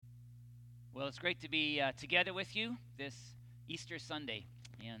Well, it's great to be together with you this Easter Sunday.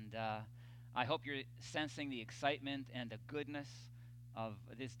 And I hope you're sensing the excitement and the goodness of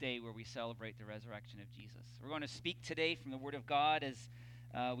this day where we celebrate the resurrection of Jesus. We're going to speak today from the Word of God as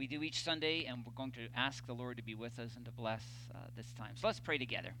we do each Sunday, and we're going to ask the Lord to be with us and to bless this time. So let's pray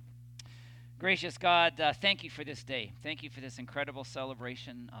together. Gracious God, thank you for this day. Thank you for this incredible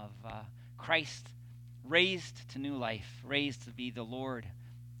celebration of Christ raised to new life, raised to be the Lord,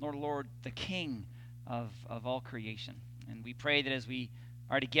 the King of all creation. And we pray that as we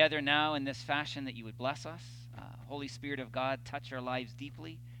are together now in this fashion, that you would bless us. Holy Spirit of God, touch our lives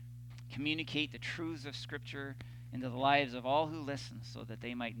deeply. Communicate the truths of Scripture into the lives of all who listen so that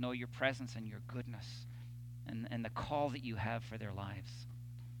they might know your presence and your goodness and the call that you have for their lives.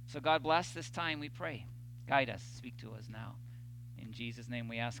 So God bless this time, we pray. Guide us, speak to us now. In Jesus' name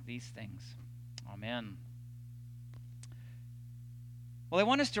we ask these things. Amen. Well, I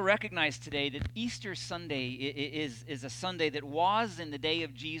want us to recognize today that Easter Sunday is a Sunday that was in the day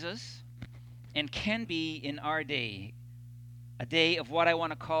of Jesus and can be in our day, a day of what I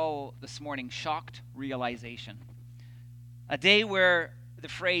want to call this morning shocked realization. A day where the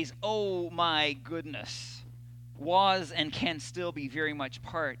phrase, "oh my goodness," was and can still be very much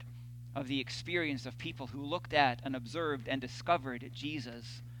part of the experience of people who looked at and observed and discovered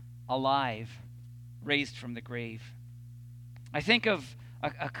Jesus alive, raised from the grave. I think of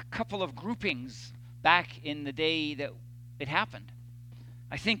a couple of groupings back in the day that it happened.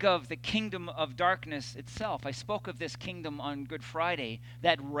 I think of the kingdom of darkness itself. I spoke of this kingdom on Good Friday,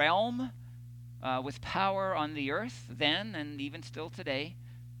 that realm with power on the earth then and even still today,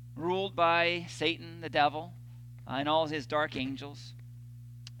 ruled by Satan, the devil, and all his dark angels.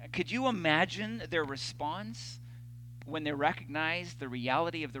 Could you imagine their response when they recognized the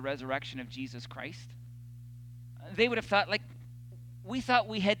reality of the resurrection of Jesus Christ? They would have thought, we thought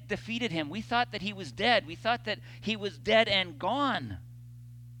we had defeated him. We thought that he was dead. We thought that he was dead and gone.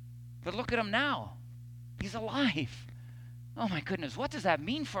 But look at him now. He's alive. Oh my goodness, what does that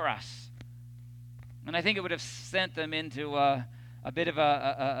mean for us? And I think it would have sent them into a bit of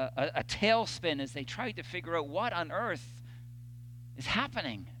a tailspin as they tried to figure out what on earth is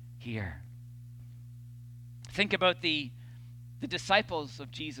happening here. Think about the disciples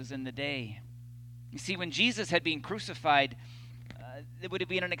of Jesus in the day. You see, when Jesus had been crucified, it would have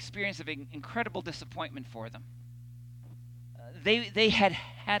been an experience of incredible disappointment for them. They had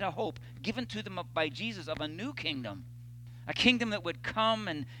had a hope given to them by Jesus of a new kingdom, a kingdom that would come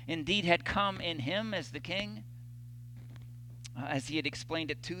and indeed had come in him as the king, as he had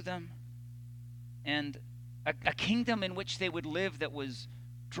explained it to them, and a kingdom in which they would live that was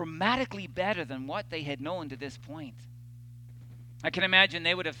dramatically better than what they had known to this point. I can imagine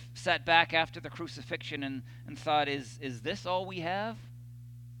they would have sat back after the crucifixion and thought, is this all we have?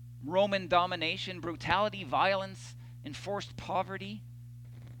 Roman domination, brutality, violence, enforced poverty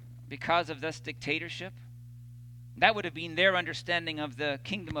because of this dictatorship? That would have been their understanding of the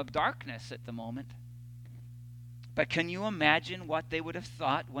kingdom of darkness at the moment. But can you imagine what they would have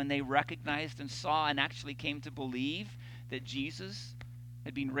thought when they recognized and saw and actually came to believe that Jesus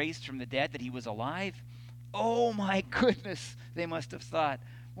had been raised from the dead, that he was alive? Oh my goodness, they must have thought.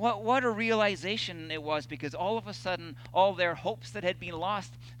 What a realization it was, because all of a sudden, all their hopes that had been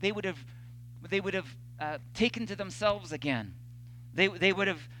lost, they would have taken to themselves again. They would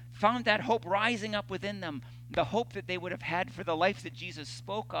have found that hope rising up within them. The hope that they would have had for the life that Jesus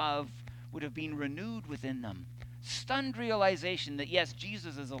spoke of would have been renewed within them. Stunned realization that yes,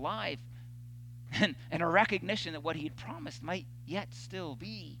 Jesus is alive, and a recognition that what he had promised might yet still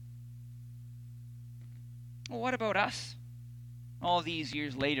be. Well, what about us? All these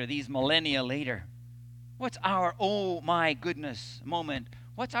years later, these millennia later, what's our oh my goodness moment?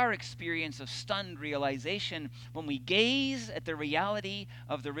 What's our experience of stunned realization when we gaze at the reality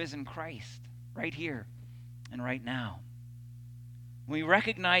of the risen Christ right here and right now? When we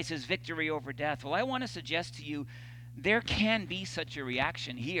recognize his victory over death, well, I want to suggest to you there can be such a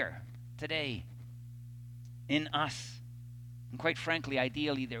reaction here today in us. And quite frankly,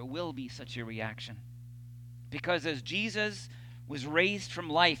 ideally, there will be such a reaction. Because as Jesus was raised from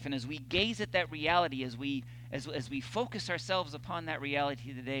life, and as we gaze at that reality, as we focus ourselves upon that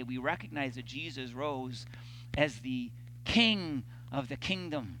reality today, we recognize that Jesus rose as the King of the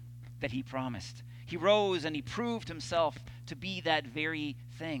kingdom that he promised. He rose and he proved himself to be that very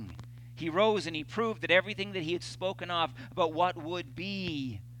thing. He rose and he proved that everything that he had spoken of about what would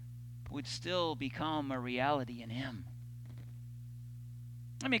be would still become a reality in him.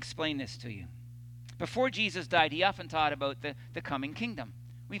 Let me explain this to you. Before Jesus died, he often taught about the coming kingdom.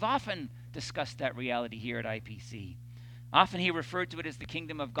 We've often discussed that reality here at IPC. Often he referred to it as the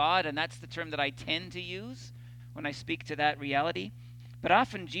kingdom of God, and that's the term that I tend to use when I speak to that reality. But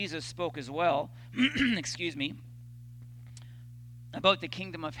often Jesus spoke as well, excuse me, about the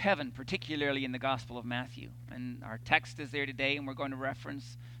kingdom of heaven, particularly in the Gospel of Matthew. And our text is there today, and we're going to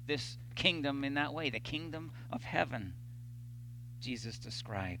reference this kingdom in that way, the kingdom of heaven Jesus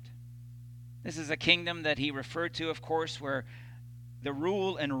described. This is a kingdom that he referred to, of course, where the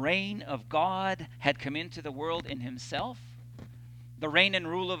rule and reign of God had come into the world in himself. The reign and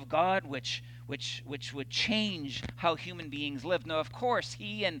rule of God which would change how human beings live. Now, of course,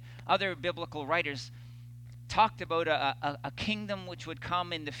 he and other biblical writers talked about a kingdom which would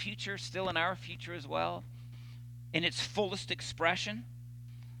come in the future, still in our future as well, in its fullest expression,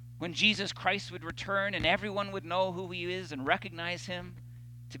 when Jesus Christ would return and everyone would know who he is and recognize him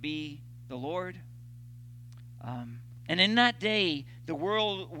to be the Lord. And in that day, the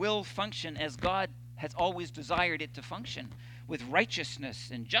world will function as God has always desired it to function, with righteousness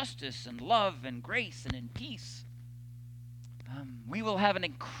and justice and love and grace and in peace. We will have an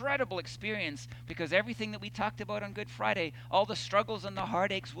incredible experience because everything that we talked about on Good Friday, all the struggles and the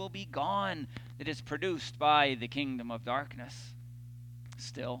heartaches will be gone that is produced by the kingdom of darkness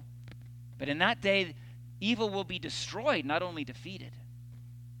still. But in that day, evil will be destroyed, not only defeated.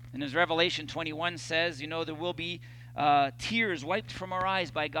 And as Revelation 21 says, there will be tears wiped from our eyes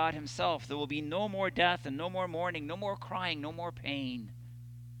by God himself. There will be no more death and no more mourning, no more crying, no more pain.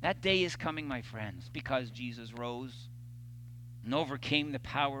 That day is coming, my friends, because Jesus rose and overcame the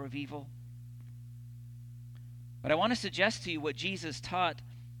power of evil. But I want to suggest to you what Jesus taught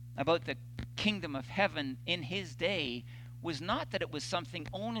about the kingdom of heaven in his day was not that it was something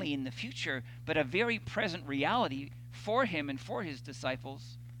only in the future, but a very present reality for him and for his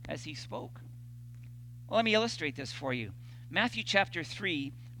disciples as he spoke. Well, let me illustrate this for you. Matthew chapter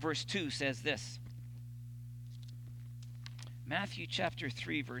 3, verse 2 says this. Matthew chapter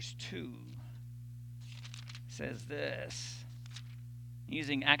 3, verse 2 says this.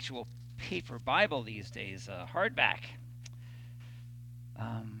 Using actual paper Bible these days, hardback.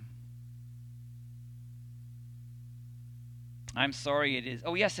 I'm sorry, it is.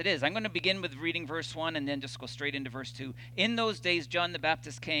 Oh, yes, it is. I'm going to begin with reading verse 1 and then just go straight into verse 2. In those days, John the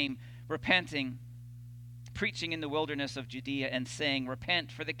Baptist came, repenting, preaching in the wilderness of Judea and saying,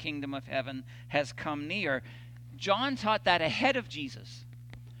 repent, for the kingdom of heaven has come near. John taught that ahead of Jesus.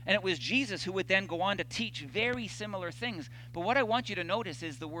 And it was Jesus who would then go on to teach very similar things. But what I want you to notice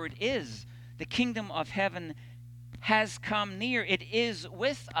is the word is. The kingdom of heaven has come near. It is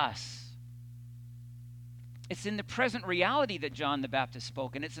with us. It's in the present reality that John the Baptist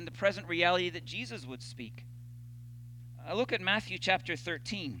spoke, and it's in the present reality that Jesus would speak. Look at Matthew chapter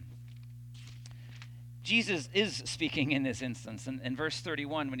 13. Jesus is speaking in this instance, in verse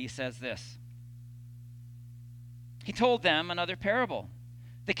 31 when he says this. He told them another parable.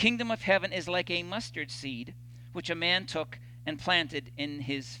 The kingdom of heaven is like a mustard seed, which a man took and planted in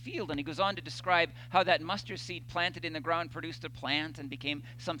his field. And he goes on to describe how that mustard seed planted in the ground produced a plant and became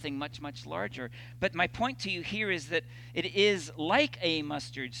something much, much larger. But my point to you here is that it is like a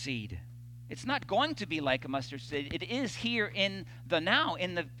mustard seed. It's not going to be like a mustard seed. It is here in the now,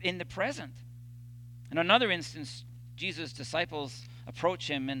 in the present. In another instance, Jesus' disciples approach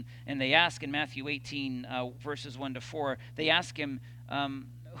him and they ask in Matthew 18, verses 1 to 4, they ask him,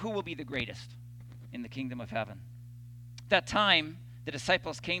 who will be the greatest in the kingdom of heaven? At that time, the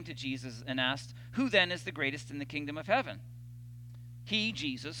disciples came to Jesus and asked, who then is the greatest in the kingdom of heaven? He,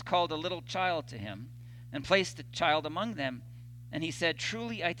 Jesus, called a little child to him and placed the child among them. And he said,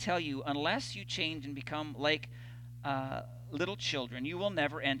 truly I tell you, unless you change and become like little children, you will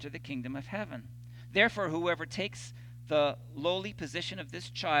never enter the kingdom of heaven. Therefore, whoever takes the lowly position of this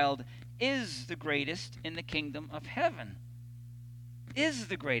child is the greatest in the kingdom of heaven. Is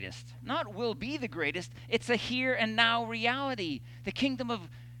the greatest, not will be the greatest. It's a here and now reality. The kingdom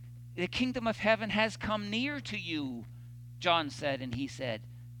of heaven has come near to you, John said, and he said.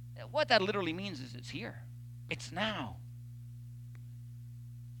 What that literally means is it's here. It's now.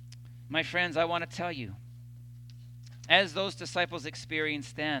 My friends, I want to tell you, as those disciples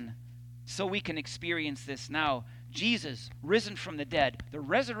experienced then, so we can experience this now. Jesus, risen from the dead, the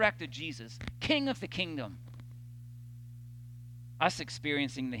resurrected Jesus, King of the kingdom. Us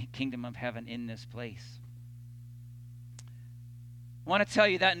experiencing the kingdom of heaven in this place. I want to tell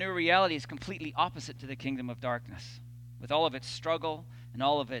you that new reality is completely opposite to the kingdom of darkness, with all of its struggle and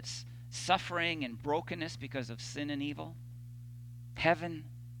all of its suffering and brokenness because of sin and evil. Heaven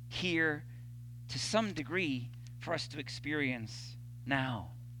here, to some degree, for us to experience now.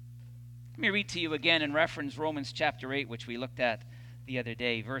 Let me read to you again and reference Romans chapter 8, which we looked at the other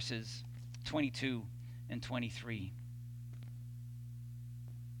day, verses 22 and 23.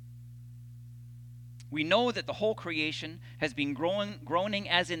 We know that the whole creation has been groaning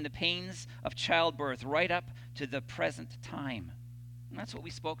as in the pains of childbirth right up to the present time. And that's what we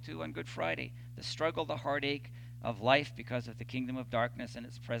spoke to on Good Friday. The struggle, the heartache of life because of the kingdom of darkness and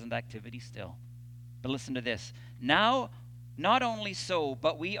its present activity still. But listen to this. Now, not only so,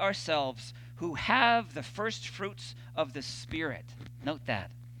 but we ourselves who have the first fruits of the Spirit. Note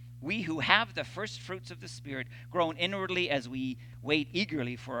that. We who have the first fruits of the Spirit groan inwardly as we wait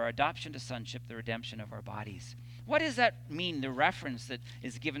eagerly for our adoption to sonship, the redemption of our bodies. What does that mean, the reference that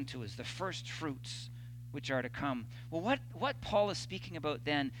is given to us, the first fruits which are to come? Well, what Paul is speaking about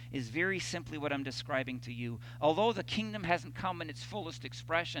then is very simply what I'm describing to you. Although the kingdom hasn't come in its fullest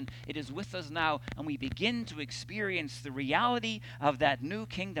expression, it is with us now, and we begin to experience the reality of that new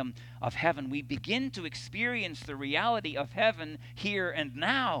kingdom of heaven. We begin to experience the reality of heaven here and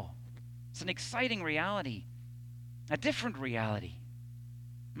now. It's an exciting reality, a different reality.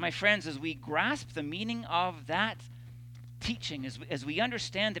 My friends, as we grasp the meaning of that teaching, as we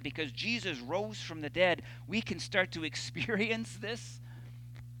understand that because Jesus rose from the dead, we can start to experience this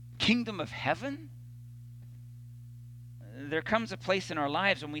kingdom of heaven. There comes a place in our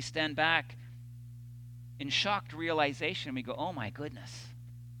lives when we stand back in shocked realization and we go, oh my goodness.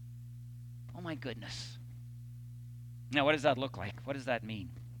 Oh my goodness. Now, what does that look like? What does that mean?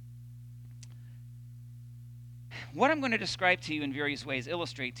 What I'm going to describe to you in various ways,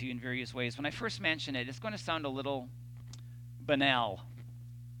 illustrate to you in various ways, when I first mention it, it's going to sound a little banal,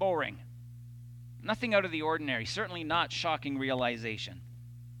 boring, nothing out of the ordinary, certainly not shocking realization.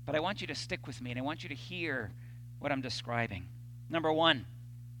 But I want you to stick with me, and I want you to hear what I'm describing. Number one,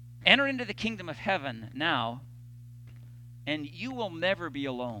 enter into the kingdom of heaven now, and you will never be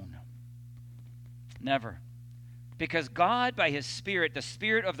alone. Never. Because God, by His Spirit, the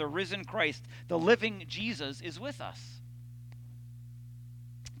Spirit of the risen Christ, the living Jesus, is with us.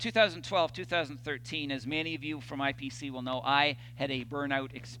 2012, 2013, as many of you from IPC will know, I had a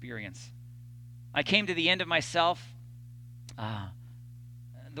burnout experience. I came to the end of myself.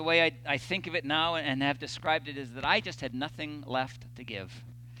 The way I think of it now and have described it is that I just had nothing left to give.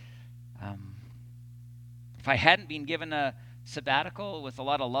 If I hadn't been given a sabbatical with a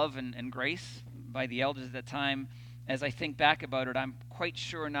lot of love and grace by the elders at the time, as I think back about it, I'm quite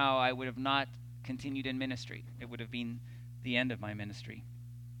sure now I would have not continued in ministry. It would have been the end of my ministry.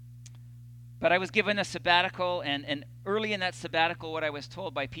 But I was given a sabbatical, and early in that sabbatical, what I was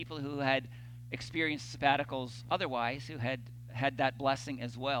told by people who had experienced sabbaticals otherwise, who had that blessing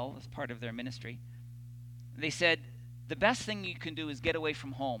as well as part of their ministry, they said, the best thing you can do is get away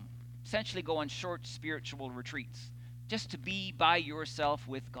from home, essentially go on short spiritual retreats, just to be by yourself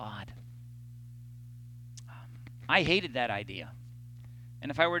with God. I hated that idea. And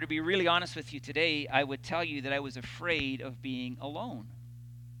if I were to be really honest with you today, I would tell you that I was afraid of being alone.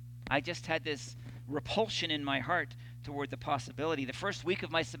 I just had this repulsion in my heart toward the possibility. The first week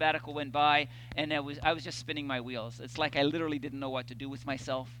of my sabbatical went by, and I was just spinning my wheels. It's like I literally didn't know what to do with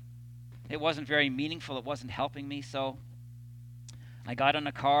myself. It wasn't very meaningful. It wasn't helping me. So I got in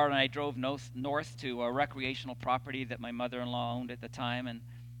a car, and I drove north to a recreational property that my mother-in-law owned at the time. And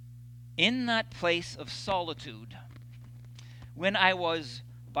in that place of solitude, when I was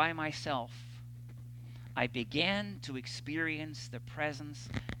by myself, I began to experience the presence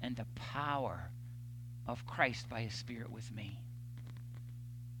and the power of Christ by His Spirit with me.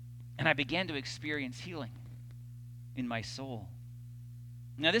 And I began to experience healing in my soul.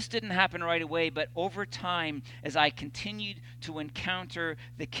 Now, this didn't happen right away, but over time, as I continued to encounter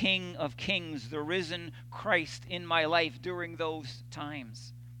the King of Kings, the risen Christ in my life during those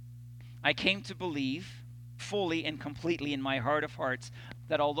times, I came to believe fully and completely in my heart of hearts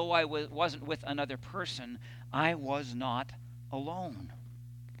that although I wasn't with another person, I was not alone.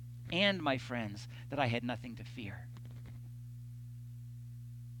 And, my friends, that I had nothing to fear.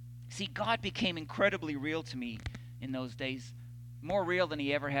 See, God became incredibly real to me in those days, more real than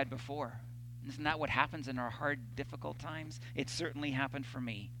He ever had before. Isn't that what happens in our hard, difficult times? It certainly happened for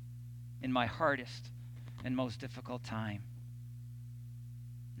me in my hardest and most difficult time.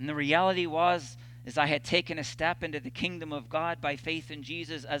 And the reality was, as I had taken a step into the kingdom of God by faith in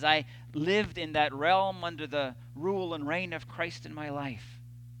Jesus, as I lived in that realm under the rule and reign of Christ in my life,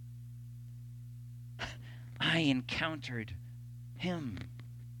 I encountered Him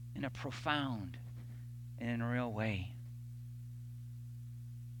in a profound and in a real way.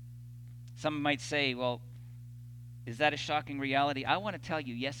 Some might say, well, is that a shocking reality? I want to tell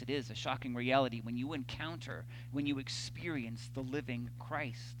you, yes, it is a shocking reality when you encounter, when you experience the living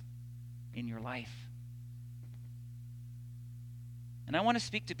Christ in your life. And I want to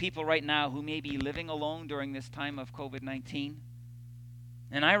speak to people right now who may be living alone during this time of COVID-19.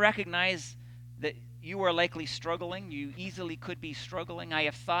 And I recognize that You are likely struggling. You easily could be struggling. I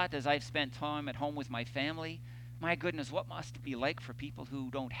have thought as I've spent time at home with my family, my goodness, what must it be like for people who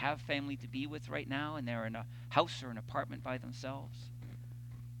don't have family to be with right now and they're in a house or an apartment by themselves?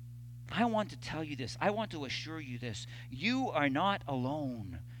 I want to tell you this. I want to assure you this. You are not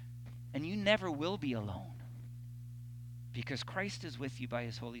alone, and you never will be alone, because Christ is with you by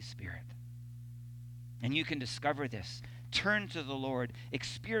his Holy Spirit. And you can discover this. Turn to the Lord.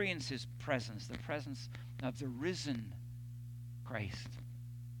 Experience his presence, the presence of the risen Christ.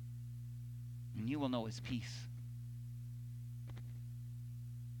 And you will know his peace.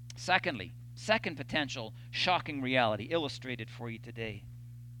 Secondly, second potential shocking reality illustrated for you today.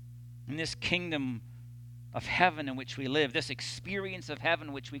 In this kingdom of heaven in which we live, this experience of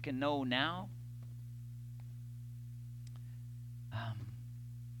heaven which we can know now,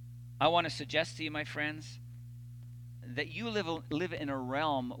 I want to suggest to you, my friends, that you live in a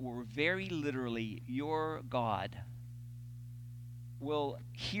realm where very literally your God will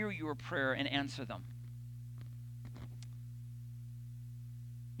hear your prayer and answer them,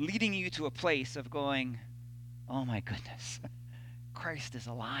 leading you to a place of going, oh my goodness, Christ is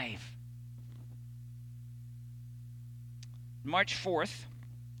alive. March 4th,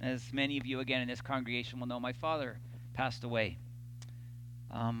 as many of you again in this congregation will know, my father passed away.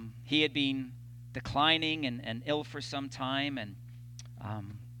 He had been declining and ill for some time, and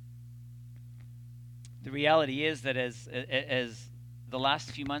the reality is that as the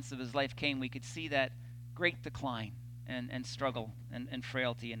last few months of his life came, we could see that great decline and struggle and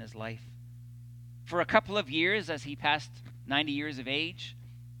frailty in his life. For a couple of years, as he passed 90 years of age,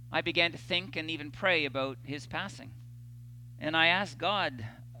 I began to think and even pray about his passing. And I asked God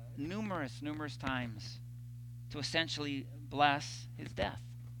numerous times to essentially bless his death.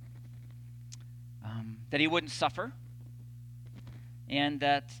 That he wouldn't suffer, and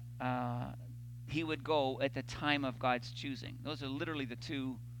that he would go at the time of God's choosing. Those are literally the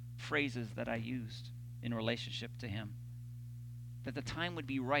two phrases that I used in relationship to him. That the time would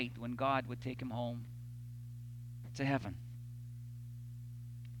be right when God would take him home to heaven.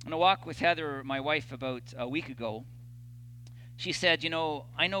 On a walk with Heather, my wife, about a week ago, she said,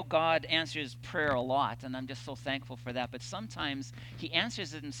 I know God answers prayer a lot, and I'm just so thankful for that, but sometimes he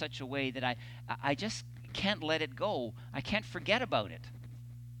answers it in such a way that I just can't let it go. I can't forget about it.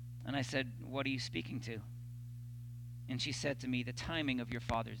 And I said, what are you speaking to? And she said to me, the timing of your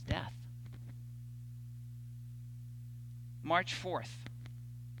father's death. March 4th.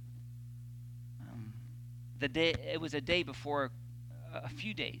 It was a day before, a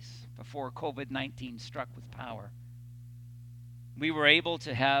few days before COVID-19 struck with power. We were able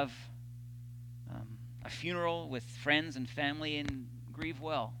to have a funeral with friends and family and grieve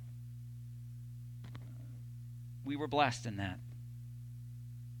well. We were blessed in that.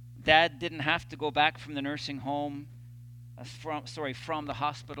 Dad didn't have to go back from the nursing home, from the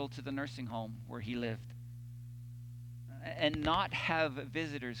hospital to the nursing home where he lived, and not have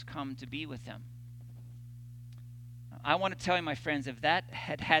visitors come to be with him. I want to tell you, my friends, if that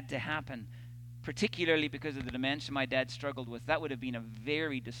had to happen, particularly because of the dementia my dad struggled with, that would have been a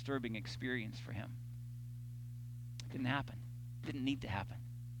very disturbing experience for him. It didn't happen. It didn't need to happen.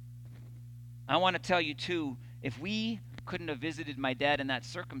 I want to tell you, too, if we couldn't have visited my dad in that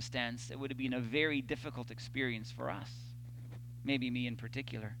circumstance, it would have been a very difficult experience for us. Maybe me in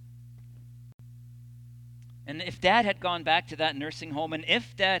particular. And if Dad had gone back to that nursing home, and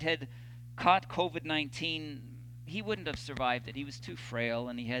if Dad had caught COVID-19, he wouldn't have survived it. He was too frail,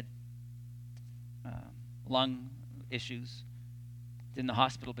 and he had lung issues. In the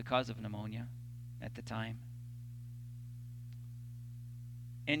hospital because of pneumonia at the time.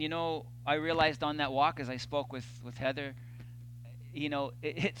 And I realized on that walk as I spoke with Heather,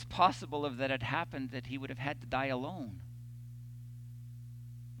 it's possible if that had happened that he would have had to die alone.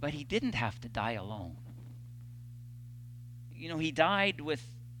 But he didn't have to die alone. He died with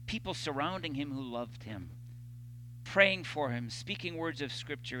people surrounding him who loved him, praying for him, speaking words of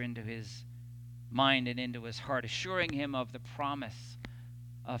Scripture into his mind and into his heart, assuring him of the promise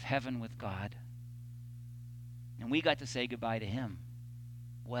of heaven with God. And we got to say goodbye to him.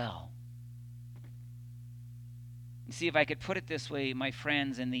 Well, you see, if I could put it this way, my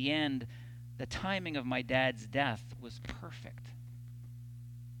friends, in the end, the timing of my dad's death was perfect.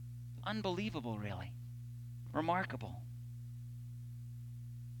 Unbelievable, really. Remarkable.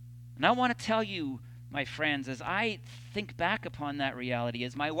 And I want to tell you, my friends, as I think back upon that reality,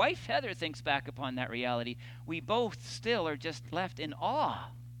 as my wife Heather thinks back upon that reality, we both still are just left in awe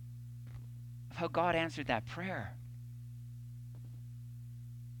of how God answered that prayer.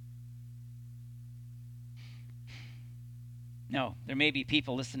 Now, there may be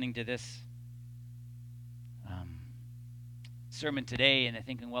people listening to this sermon today and they're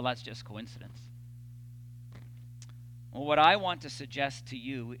thinking, well, that's just coincidence. Well, what I want to suggest to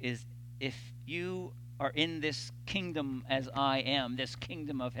you is if you are in this kingdom as I am, this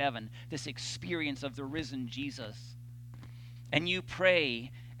kingdom of heaven, this experience of the risen Jesus, and you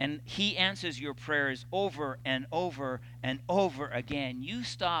pray and he answers your prayers over and over and over again, you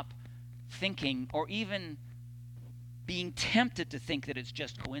stop thinking or even being tempted to think that it's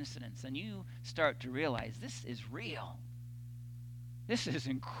just coincidence, and you start to realize this is real. This is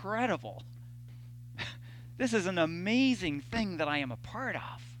incredible. This is an amazing thing that I am a part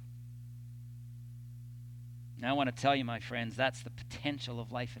of. Now, I want to tell you, my friends, that's the potential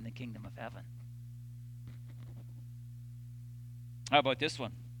of life in the kingdom of heaven. How about this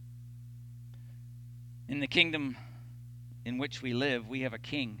one? In the kingdom in which we live, we have a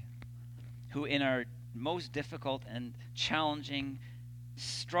king who, in our most difficult and challenging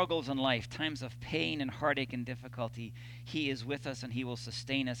struggles in life, times of pain and heartache and difficulty, he is with us and he will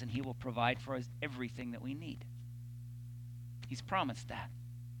sustain us and he will provide for us everything that we need. He's promised that.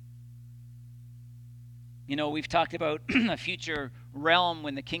 You know, we've talked about a future realm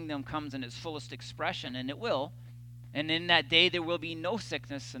when the kingdom comes in its fullest expression, and it will. And in that day there will be no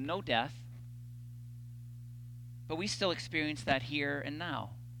sickness and no death. But we still experience that here and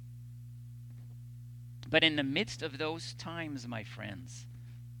now. But in the midst of those times, my friends,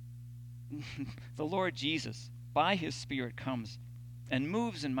 the Lord Jesus, by his Spirit, comes and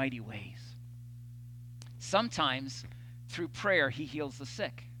moves in mighty ways. Sometimes, through prayer, he heals the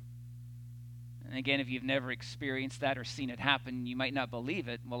sick. And again, if you've never experienced that or seen it happen, you might not believe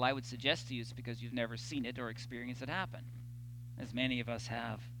it. Well, I would suggest to you it's because you've never seen it or experienced it happen, as many of us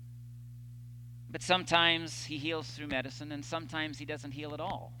have. But sometimes he heals through medicine, and sometimes he doesn't heal at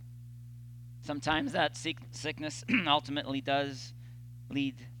all. Sometimes that sickness ultimately does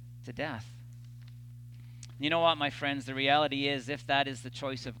lead to death. You know what, my friends? The reality is, if that is the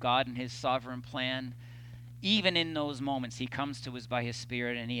choice of God and his sovereign plan, even in those moments, he comes to us by his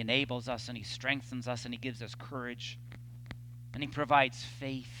Spirit, and he enables us, and he strengthens us, and he gives us courage, and he provides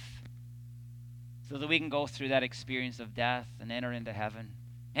faith so that we can go through that experience of death and enter into heaven,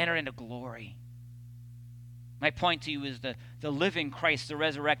 enter into glory. My point to you is the living Christ, the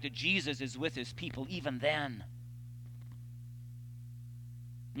resurrected Jesus, is with his people even then.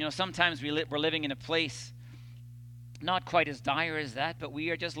 You know, sometimes we're living in a place not quite as dire as that, but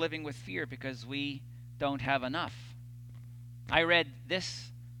we are just living with fear because we don't have enough. I read this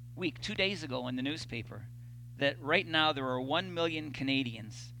week, 2 days ago, in the newspaper that right now there are 1 million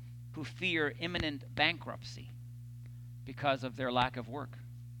Canadians who fear imminent bankruptcy because of their lack of work.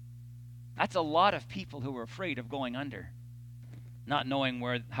 That's a lot of people who are afraid of going under, not knowing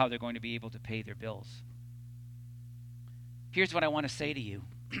how they're going to be able to pay their bills. Here's what I want to say to you.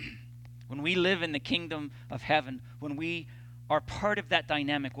 When we live in the kingdom of heaven, when we are part of that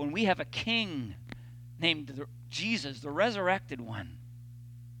dynamic, when we have a king named Jesus, the resurrected one,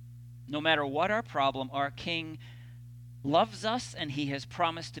 no matter what our problem, our king loves us and he has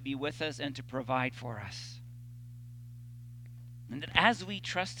promised to be with us and to provide for us. And that as we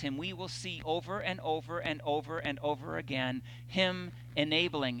trust him, we will see over and over and over and over again him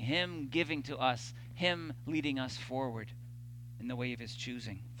enabling, him giving to us, him leading us forward in the way of his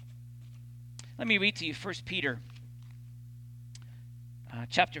choosing. Let me read to you 1 Peter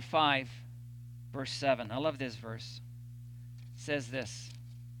chapter 5, verse 7. I love this verse. It says this: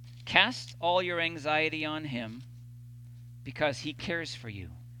 "Cast all your anxiety on him because he cares for you."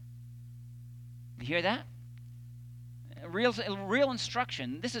 You hear that? Real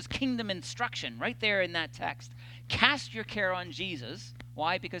instruction. This is kingdom instruction right there in that text. Cast your care on Jesus.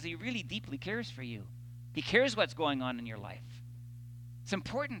 Why? Because he really deeply cares for you. He cares what's going on in your life. It's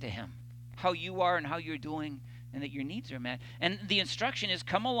important to him how you are and how you're doing and that your needs are met. And the instruction is,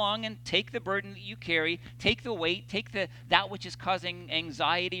 come along and take the burden that you carry, take the weight, take that which is causing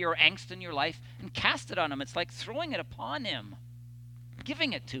anxiety or angst in your life and cast it on him. It's like throwing it upon him,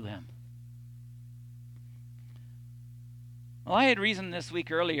 giving it to him. Well, I had reason this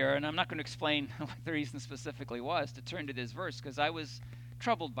week earlier, and I'm not going to explain what the reason specifically was, to turn to this verse because I was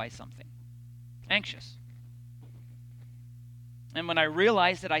troubled by something, anxious. And when I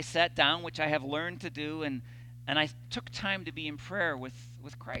realized it, I sat down, which I have learned to do, and I took time to be in prayer with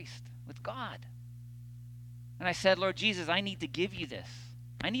Christ, with God. And I said, Lord Jesus, I need to give you this.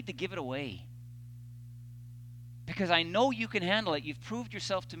 I need to give it away. Because I know you can handle it. You've proved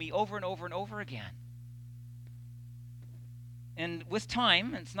yourself to me over and over and over again. And with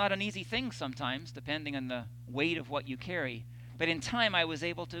time, it's not an easy thing sometimes, depending on the weight of what you carry, but in time I was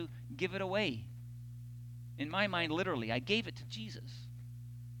able to give it away. In my mind, literally, I gave it to Jesus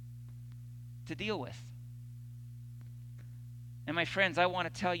to deal with. And my friends, I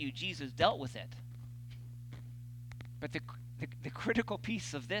want to tell you, Jesus dealt with it. But the critical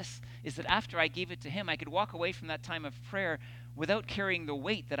piece of this is that after I gave it to him, I could walk away from that time of prayer without carrying the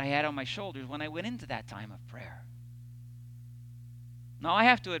weight that I had on my shoulders when I went into that time of prayer. Now, I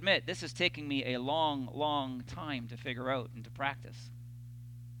have to admit, this is taking me a long, long time to figure out and to practice.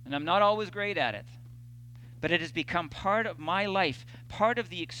 And I'm not always great at it. But it has become part of my life, part of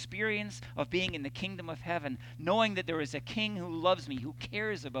the experience of being in the kingdom of heaven, knowing that there is a king who loves me, who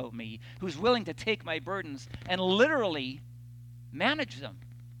cares about me, who's willing to take my burdens and literally manage them,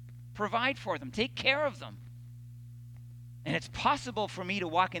 provide for them, take care of them. And it's possible for me to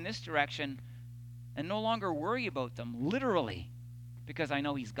walk in this direction and no longer worry about them, literally, because I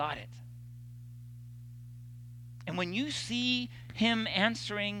know he's got it. And when you see him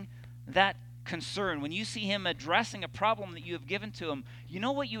answering that concern, when you see him addressing a problem that you have given to him, you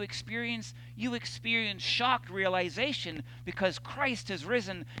know what you experience? You experience shocked realization, because Christ has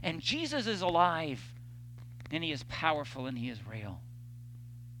risen and Jesus is alive and he is powerful and he is real.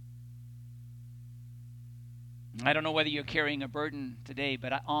 I don't know whether you're carrying a burden today,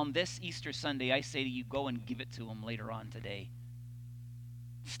 but on this Easter Sunday, I say to you, go and give it to him later on today.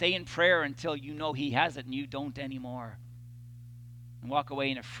 Stay in prayer until you know he has it and you don't anymore. And walk away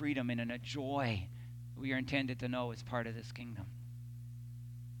in a freedom and in a joy we are intended to know as part of this kingdom.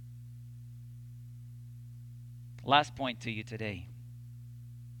 Last point to you today.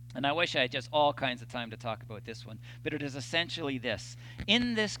 And I wish I had just all kinds of time to talk about this one. But it is essentially this.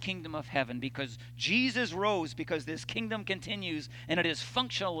 In this kingdom of heaven, because Jesus rose, because this kingdom continues, and it is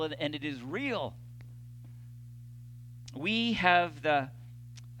functional and it is real, we have the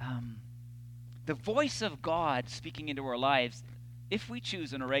voice of God speaking into our lives if we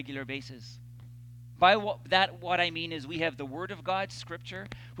choose on a regular basis. By what I mean is we have the Word of God, Scripture,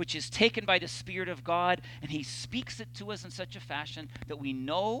 which is taken by the Spirit of God, and he speaks it to us in such a fashion that we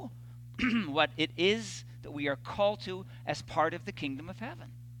know what it is that we are called to as part of the kingdom of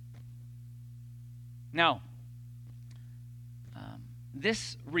heaven. Now,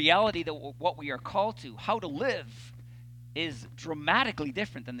 this reality that what we are called to, how to live, is dramatically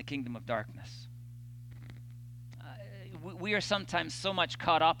different than the kingdom of darkness. We are sometimes so much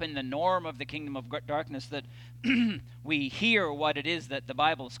caught up in the norm of the kingdom of darkness that we hear what it is that the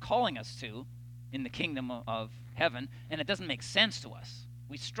Bible is calling us to in the kingdom of heaven, and it doesn't make sense to us.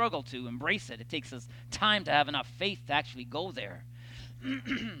 We struggle to embrace it. It takes us time to have enough faith to actually go there.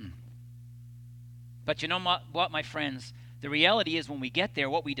 But you know what, my friends? The reality is when we get there,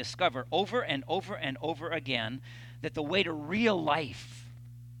 what we discover over and over and over again, that the way to real life,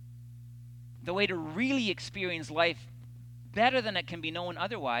 the way to really experience life better than it can be known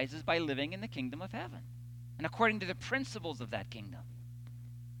otherwise, is by living in the kingdom of heaven and according to the principles of that kingdom.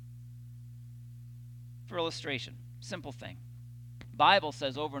 For illustration, simple thing. Bible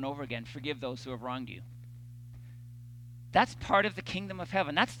says over and over again, forgive those who have wronged you. That's part of the kingdom of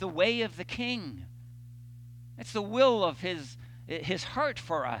heaven. That's the way of the king. It's the will of his heart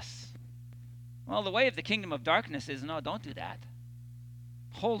for us. Well, the way of the kingdom of darkness is, no, don't do that.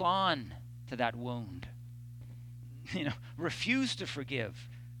 Hold on to that wound. Refuse to forgive.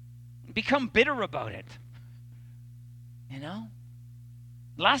 Become bitter about it.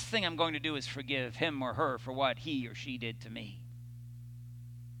 Last thing I'm going to do is forgive him or her for what he or she did to me.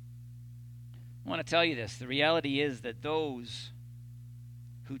 I want to tell you this. The reality is that those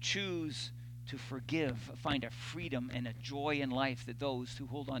who choose to forgive find a freedom and a joy in life that those who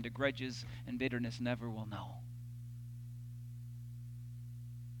hold on to grudges and bitterness never will know.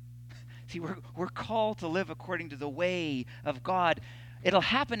 See, we're called to live according to the way of God. It'll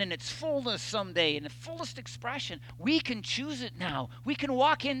happen in its fullness someday, in the fullest expression. We can choose it now. We can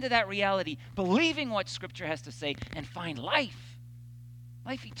walk into that reality, believing what Scripture has to say, and find life.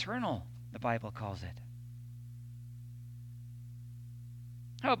 Life eternal, the Bible calls it.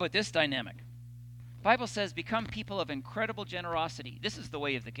 How about this dynamic? The Bible says, become people of incredible generosity. This is the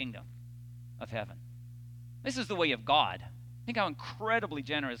way of the kingdom of heaven. This is the way of God. Think how incredibly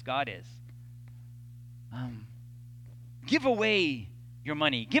generous God is. Give away your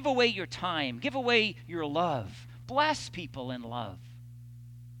money. Give away your time. Give away your love. Bless people in love.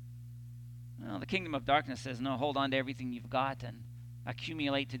 Well, the kingdom of darkness says, no, hold on to everything you've got and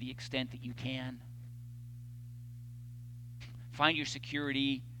accumulate to the extent that you can. Find your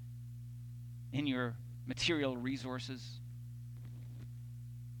security in your material resources.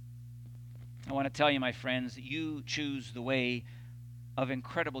 I want to tell you, my friends, you choose the way of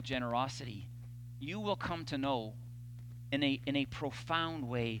incredible generosity. You will come to know in a profound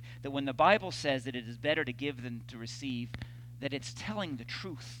way that when the Bible says that it is better to give than to receive, that it's telling the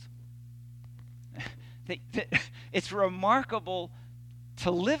truth. that it's remarkable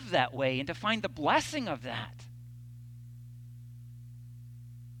to live that way and to find the blessing of that.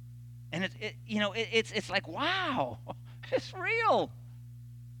 And it's like, wow, it's real.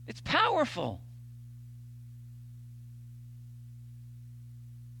 It's powerful.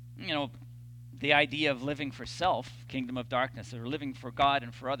 The idea of living for self, kingdom of darkness, or living for God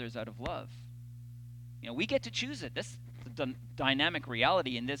and for others out of love. We get to choose it. This is the dynamic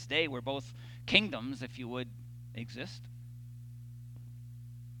reality in this day where both kingdoms, if you would, exist.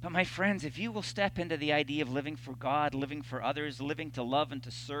 But my friends, if you will step into the idea of living for God, living for others, living to love and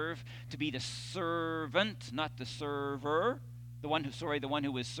to serve, to be the servant, not the server, the one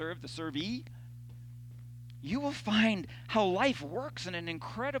who is served, the servee, you will find how life works in an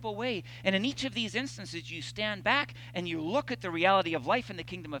incredible way. And in each of these instances, you stand back and you look at the reality of life in the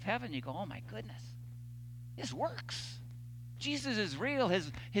kingdom of heaven, and you go, oh my goodness, this works. Jesus is real.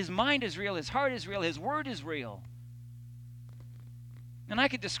 His mind is real. His heart is real. His word is real. And I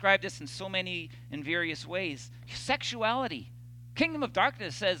could describe this in various ways. Sexuality. Kingdom of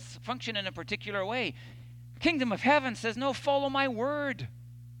darkness says function in a particular way. Kingdom of heaven says, no, follow my word.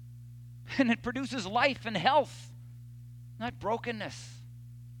 And it produces life and health, not brokenness,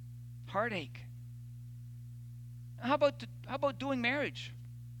 heartache. How about doing marriage?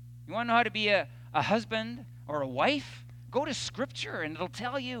 You want to know how to be a husband or a wife? Go to Scripture and it'll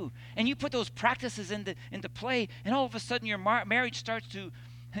tell you. And you put those practices into play, and all of a sudden your marriage starts to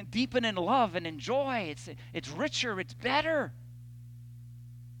deepen in love and in joy. It's richer, it's better.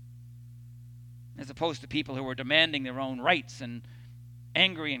 As opposed to people who are demanding their own rights and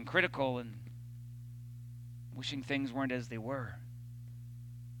angry and critical and wishing things weren't as they were.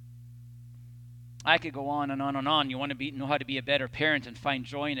 I could go on and on and on. You want to know how to be a better parent and find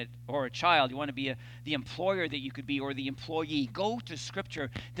joy in it, or a child. You want to be the employer that you could be, or the employee. Go to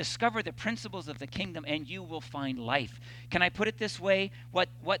Scripture, discover the principles of the kingdom, and you will find life. Can I put it this way? What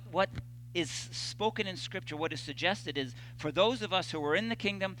is spoken in Scripture, what is suggested is, for those of us who are in the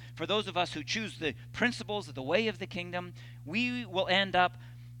kingdom, for those of us who choose the principles of the way of the kingdom, we will end up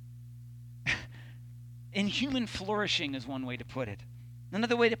in human flourishing, is one way to put it.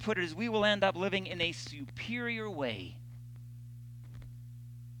 Another way to put it is we will end up living in a superior way.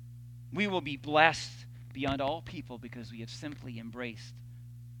 We will be blessed beyond all people because we have simply embraced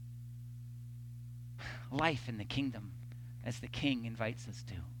life in the kingdom as the King invites us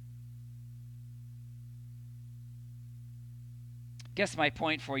to. I guess my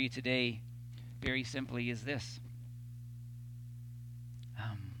point for you today, very simply, is this.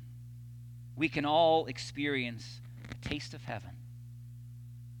 We can all experience a taste of heaven,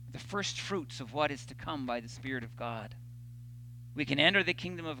 the first fruits of what is to come by the Spirit of God. We can enter the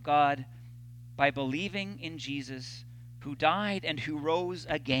kingdom of God by believing in Jesus, who died and who rose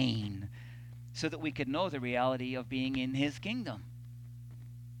again, so that we could know the reality of being in his kingdom.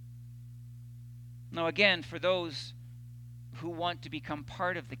 Now again, for those who want to become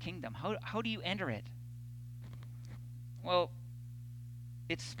part of the kingdom, how do you enter it? Well,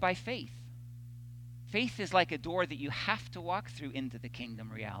 it's by faith. Faith is like a door that you have to walk through into the kingdom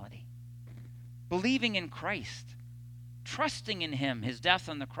reality. Believing in Christ, trusting in him, his death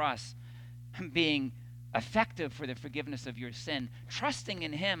on the cross being effective for the forgiveness of your sin, trusting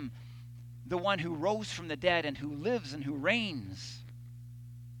in him, the one who rose from the dead and who lives and who reigns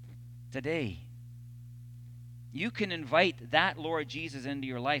today. You can invite that Lord Jesus into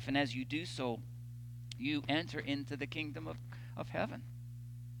your life, and as you do so, you enter into the kingdom of heaven.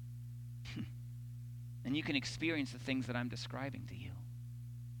 And you can experience the things that I'm describing to you.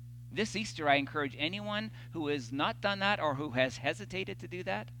 This Easter, I encourage anyone who has not done that or who has hesitated to do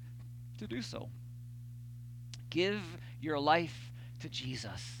that, to do so. Give your life to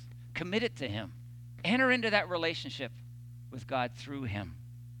Jesus. Commit it to him. Enter into that relationship with God through him.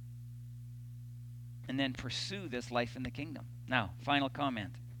 And then pursue this life in the kingdom. Now, final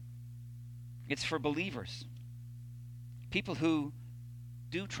comment. It's for believers. People who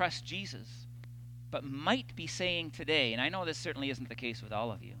do trust Jesus, but might be saying today, and I know this certainly isn't the case with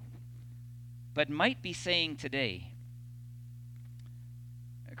all of you, but might be saying today,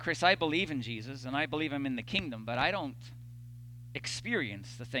 Chris, I believe in Jesus, and I believe I'm in the kingdom, but I don't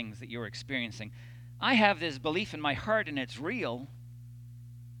experience the things that you're experiencing. I have this belief in my heart, and it's real.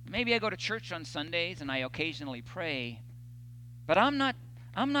 Maybe I go to church on Sundays, and I occasionally pray, but I'm not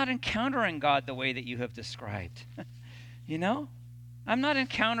encountering God the way that you have described. You know? I'm not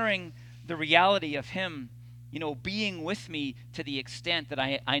encountering the reality of him, being with me to the extent that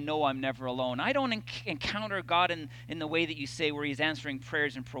I know I'm never alone. I don't encounter God in the way that you say, where he's answering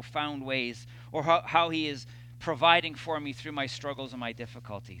prayers in profound ways, or how he is providing for me through my struggles and my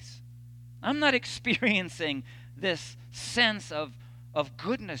difficulties. I'm not experiencing this sense of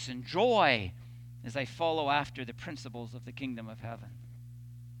goodness and joy as I follow after the principles of the kingdom of heaven.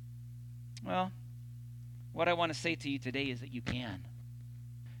 Well, what I want to say to you today is that you can.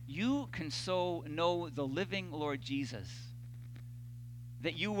 You can so know the living Lord Jesus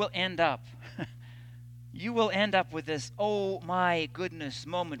that you will end up with this oh my goodness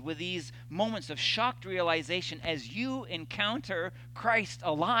moment, with these moments of shocked realization as you encounter Christ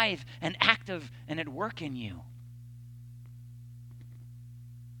alive and active and at work in you.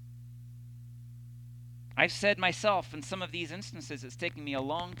 I've said myself in some of these instances, it's taken me a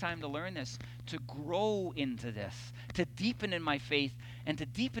long time to learn this, to grow into this, to deepen in my faith, and to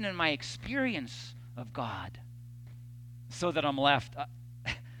deepen in my experience of God, so that I'm left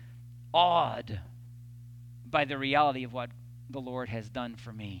awed by the reality of what the Lord has done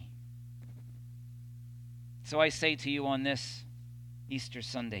for me. So I say to you on this Easter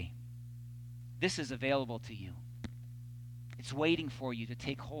Sunday, this is available to you. It's waiting for you to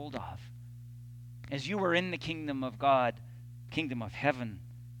take hold of. As you are in the kingdom of God, kingdom of heaven,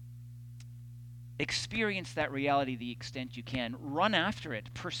 experience that reality the extent you can. Run after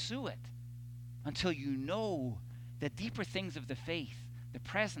it. Pursue it until you know the deeper things of the faith, the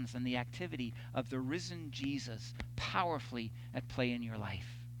presence and the activity of the risen Jesus powerfully at play in your life.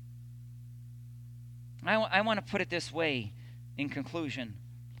 I want to put it this way in conclusion.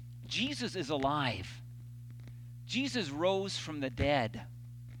 Jesus is alive. Jesus rose from the dead.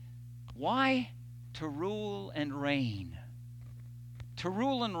 Why? To rule and reign. To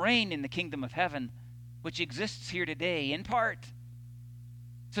rule and reign in the kingdom of heaven, which exists here today in part,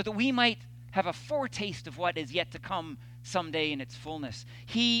 so that we might have a foretaste of what is yet to come someday in its fullness.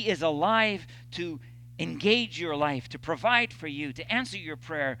 He is alive to engage your life, to provide for you, to answer your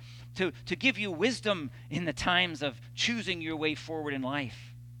prayer, to give you wisdom in the times of choosing your way forward in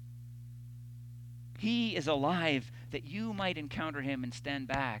life. He is alive that you might encounter him and stand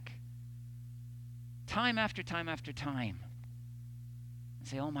back time after time after time and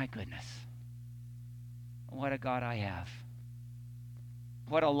say, oh my goodness, what a God I have.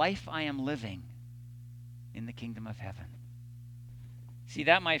 What a life I am living in the kingdom of heaven. See,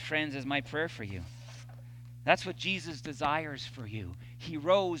 that, my friends, is my prayer for you. That's what Jesus desires for you. He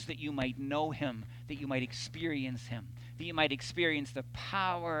rose that you might know him, that you might experience him, that you might experience the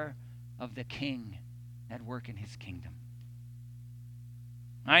power of the King at work in his kingdom.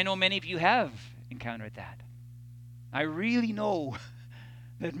 I know many of you have encountered that. I really know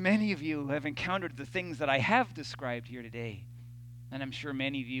that many of you have encountered the things that I have described here today. And I'm sure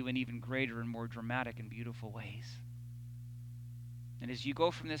many of you in even greater and more dramatic and beautiful ways. And as you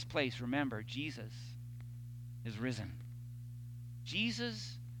go from this place, remember, Jesus is risen.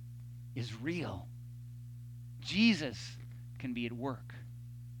 Jesus is real. Jesus can be at work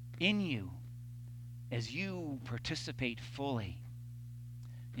in you as you participate fully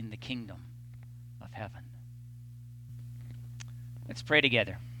in the kingdom of heaven. Let's pray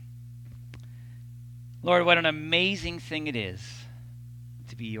together. Lord, what an amazing thing it is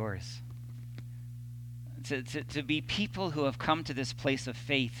to be yours. To be people who have come to this place of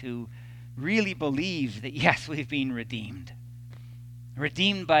faith, who really believe that, yes, we've been redeemed.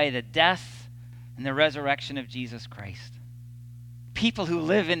 Redeemed by the death and the resurrection of Jesus Christ. People who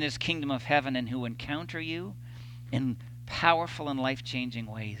live in this kingdom of heaven and who encounter you in powerful and life-changing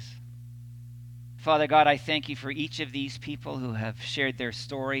ways. Father God, I thank you for each of these people who have shared their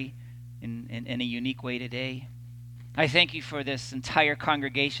story in a unique way today. I thank you for this entire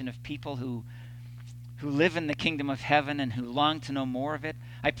congregation of people who live in the kingdom of heaven and who long to know more of it.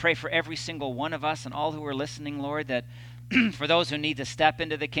 I pray for every single one of us and all who are listening, Lord, that for those who need to step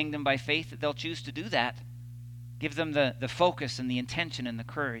into the kingdom by faith, that they'll choose to do that. Give them the focus and the intention and the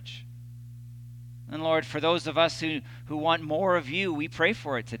courage. And Lord, for those of us who want more of you, we pray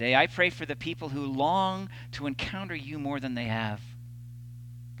for it today. I pray for the people who long to encounter you more than they have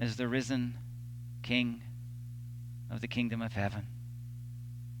as the risen King of the kingdom of heaven.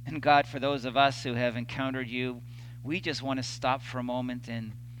 And God, for those of us who have encountered you, we just want to stop for a moment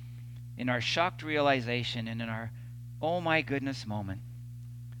in our shocked realization and in our oh my goodness moment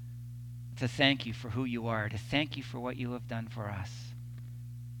to thank you for who you are, to thank you for what you have done for us,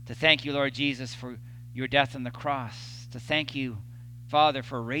 to thank you, Lord Jesus, for your death on the cross, to thank you, Father,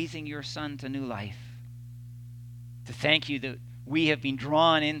 for raising your Son to new life, to thank you that we have been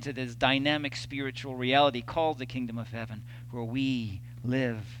drawn into this dynamic spiritual reality called the kingdom of heaven, where we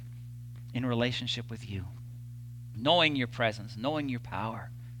live in relationship with you, knowing your presence, knowing your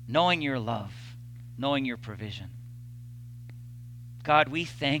power, knowing your love, knowing your provision. God, we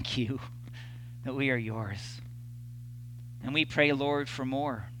thank you that we are yours. And we pray, Lord, for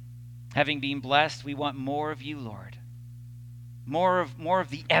more. Having been blessed, we want more of you, Lord. More of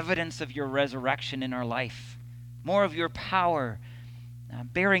the evidence of your resurrection in our life. More of your power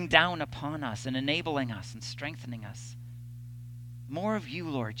bearing down upon us and enabling us and strengthening us. More of you,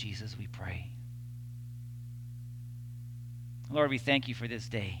 Lord Jesus, we pray. Lord, we thank you for this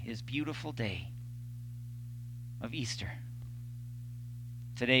day, this beautiful day of Easter.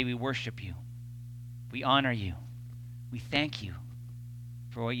 Today we worship you. We honor you. We thank you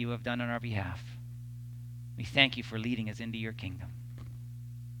for what you have done on our behalf. We thank you for leading us into your kingdom.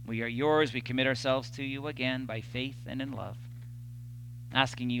 We are yours. We commit ourselves to you again by faith and in love,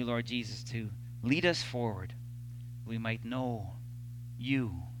 asking you, Lord Jesus, to lead us forward. We might know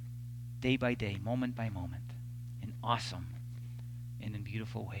you day by day, moment by moment, in awesome and in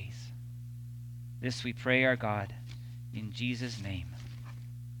beautiful ways. This we pray, our God, in Jesus' name.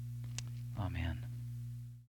 Amen.